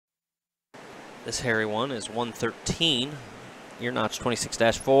This hairy one is 113. Ear notch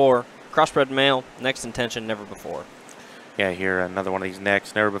 26-4. Crossbred male, next intention, never before. Yeah, here another one of these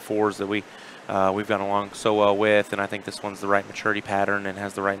necks, never befores that we've gone along so well with, and I think this one's the right maturity pattern and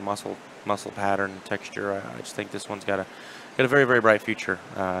has the right muscle pattern and texture. I just think this one's got a very, very bright future.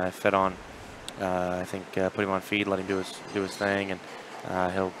 Fed on, I think put him on feed, let him do his thing, and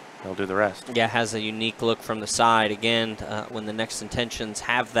he'll do the rest. Yeah, has a unique look from the side. Again, when the next intentions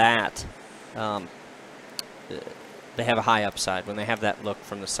have that, they have a high upside. When they have that look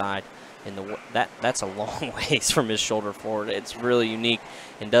from the side, and that's a long ways from his shoulder forward. It's really unique,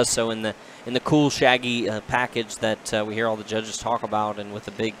 and does so in the cool shaggy package that we hear all the judges talk about, and with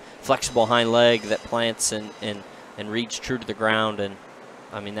a big flexible hind leg that plants and reads true to the ground. And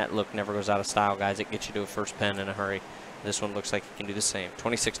I mean, that look never goes out of style, guys. It gets you to a first pen in a hurry. This one looks like it can do the same.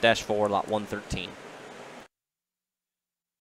 26-4, lot 113.